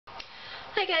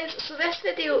Hi guys, so this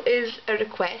video is a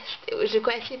request. It was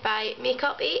requested by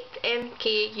Makeup8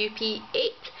 MKUP8.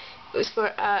 It was for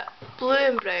a blue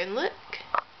and brown look.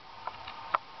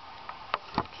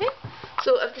 Okay,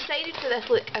 so I've decided for this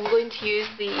look I'm going to use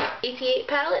the 88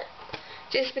 palette,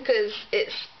 just because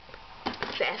it's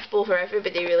accessible for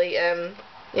everybody really. You know,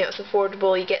 it's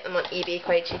affordable, you get them on eBay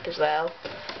quite cheap as well.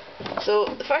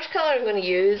 So the first colour I'm going to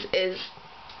use is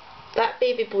that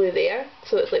baby blue there,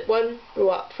 so it's like one row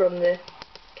up from the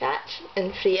catch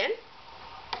and 3 in.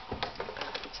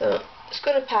 So just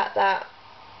going to pat that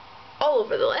all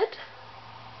over the lid.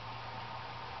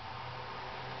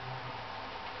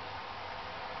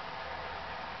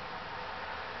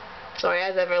 Sorry,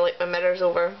 as ever, like my mirror's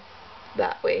over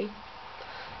that way,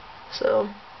 so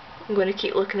I'm going to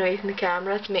keep looking away from the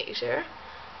camera to make sure.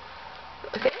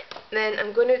 Okay, then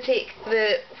I'm going to take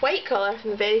the white colour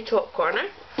from the very top corner,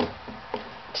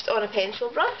 just on a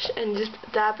pencil brush, and just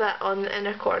dab that on the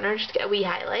inner corner just to get a wee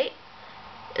highlight,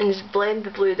 and just blend the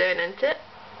blue down into it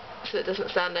so it doesn't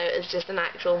stand out as just an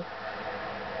actual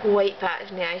white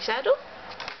patch in the eyeshadow.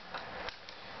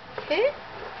 Okay,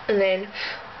 and then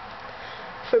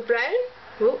for brown,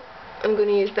 I'm going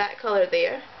to use that colour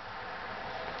there.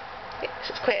 Okay,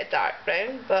 so it's quite a dark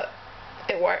brown, but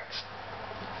it works.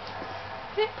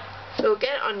 Okay, so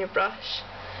get it on your brush,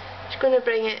 just going to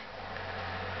bring it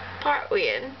part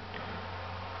way in,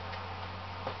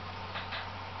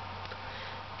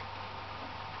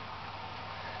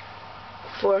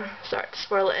 before start to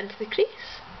swirl it into the crease.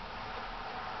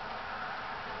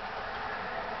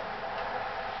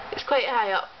 It's quite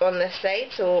high up on this side,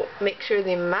 so make sure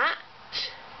they match,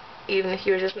 even if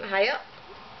yours isn't high up.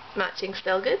 Matching's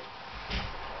still good.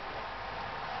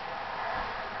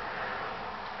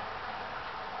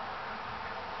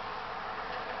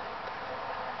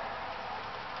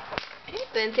 Okay,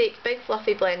 then take a big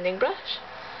fluffy blending brush,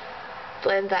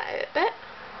 blend that out a bit.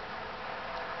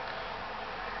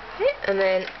 Okay, and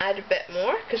then add a bit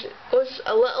more, because it goes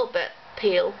a little bit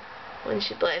pale once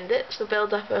you blend it, so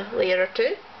build up a layer or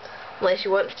two, unless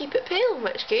you want to keep it pale, in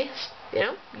which case, you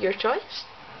know, your choice.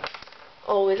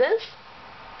 Always is.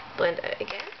 Blend it out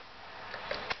again.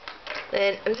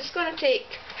 Then I'm just going to take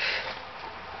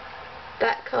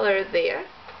that colour there,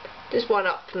 just one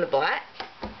up from the black,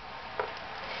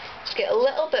 just get a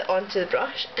little bit onto the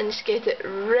brush and just get it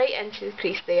right into the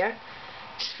crease there,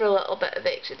 just for a little bit of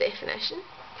extra definition.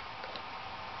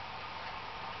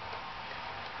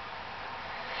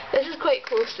 This is quite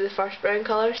close to the first brown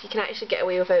colour, so you can actually get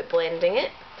away without blending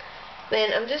it.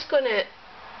 Then I'm just going to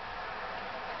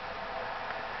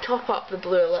top up the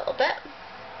blue a little bit.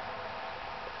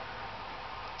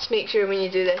 Just make sure when you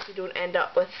do this you don't end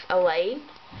up with a line.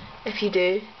 If you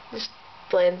do, just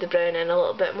blend the brown in a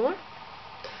little bit more.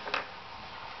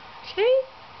 Okay,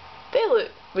 they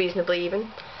look reasonably even.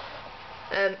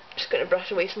 Just going to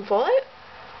brush away some fallout.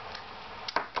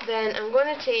 Then I'm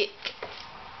going to take,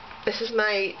 this is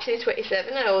my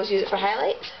 227, I always use it for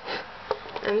highlights.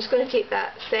 I'm just going to take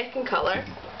that second colour,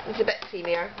 it's a bit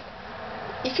creamier.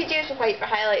 You could use the white for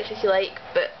highlights if you like,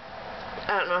 but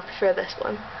I don't know, I prefer this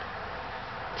one.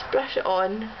 Just brush it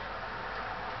on,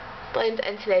 blend it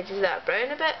into the edges of that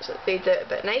brown a bit so it fades out a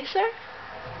bit nicer.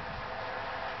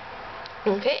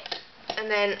 Okay,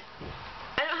 and then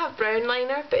I don't have brown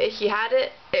liner, but if you had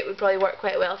it, it would probably work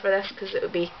quite well for this because it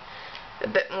would be a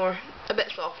bit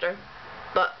softer,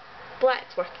 but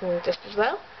black's working just as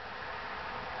well.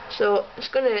 So I'm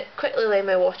just going to quickly lay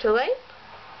my waterline.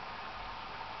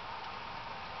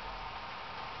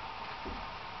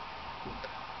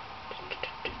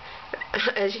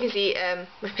 As you can see,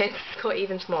 my pencil's got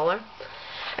even smaller.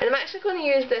 And I'm actually going to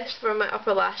use this for my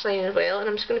upper lash line as well, and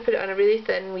I'm just going to put it on a really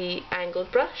thin wee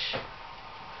angled brush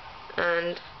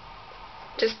and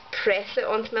just press it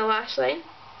onto my lash line.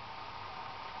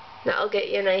 That'll get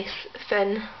you a nice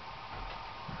thin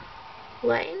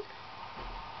line.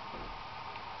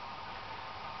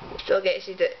 Still gets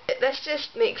you this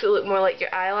just makes it look more like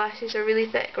your eyelashes are really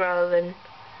thick rather than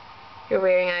you're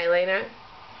wearing eyeliner.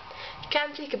 It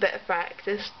can take a bit of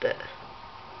practice, but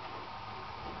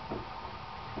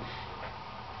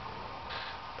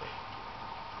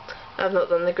I've not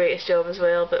done the greatest job as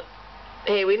well, but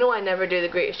hey, we know I never do the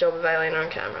greatest job of eyeliner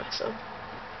on camera, so.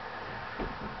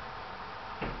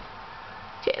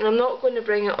 Okay, and I'm not going to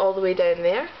bring it all the way down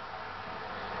there.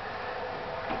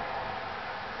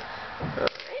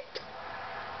 Alright.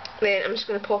 Then I'm just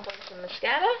going to pop on some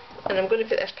mascara, and I'm going to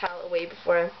put this palette away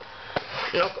before I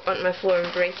knock it onto my floor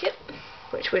and break it,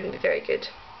 which wouldn't be very good.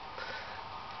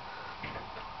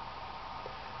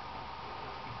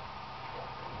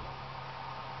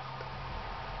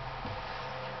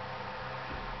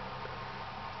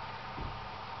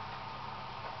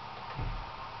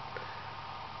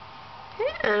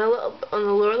 And a little bit on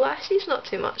the lower lashes, not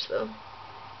too much though.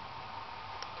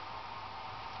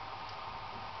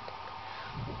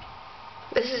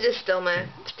 This is just still my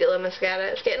Stila mascara.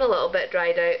 It's getting a little bit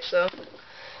dried out, so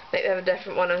might have a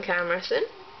different one on camera soon.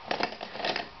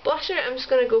 Blusher, I'm just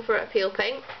going to go for a pale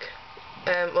pink.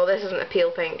 Well, this isn't a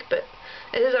pale pink, but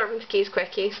this is Urban Decay's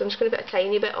Quickie, so I'm just going to put a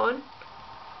tiny bit on.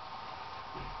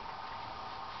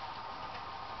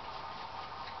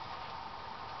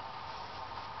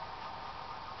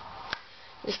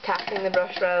 Just tapping the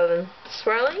brush rather than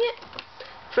swirling it.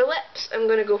 For lips, I'm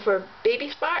going to go for Baby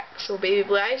Sparks, so Baby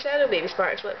Blue eyeshadow, Baby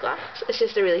Sparks lip gloss. It's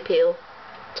just a really pale,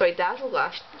 Dazzle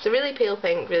Gloss. It's a really pale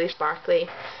pink, really sparkly,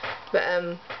 but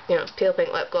you know, pale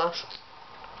pink lip gloss.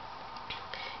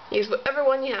 Use whatever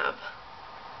one you have.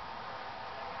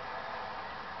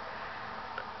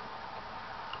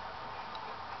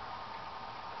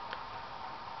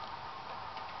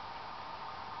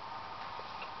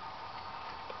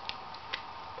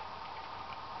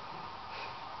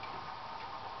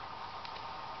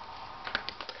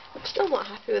 I'm still not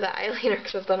happy with that eyeliner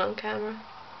because I've done it on camera.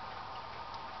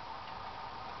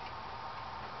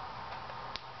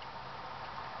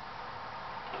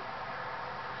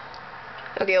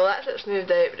 Okay, well that's it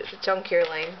smoothed out, but it's a chunkier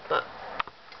line, but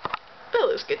it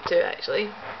looks good too actually.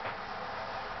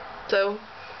 So,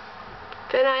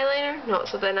 thin eyeliner, not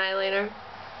so thin eyeliner,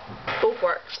 both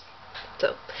works.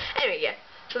 So, anyway, yeah.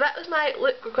 So that was my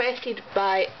look requested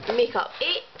by Makeup 8.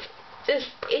 Just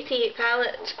 88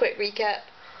 palettes, quick recap.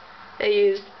 I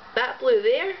used that blue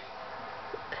there,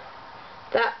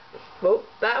 that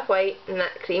white and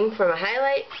that cream for my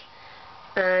highlights,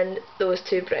 and those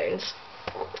two browns.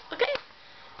 Okay,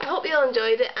 I hope you all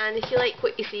enjoyed it, and if you like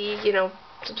what you see, you know,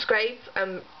 subscribe.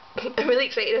 I'm really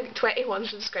excited. I've got 21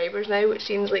 subscribers now, which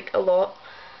seems like a lot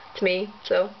to me.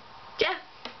 So, yeah,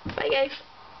 bye guys.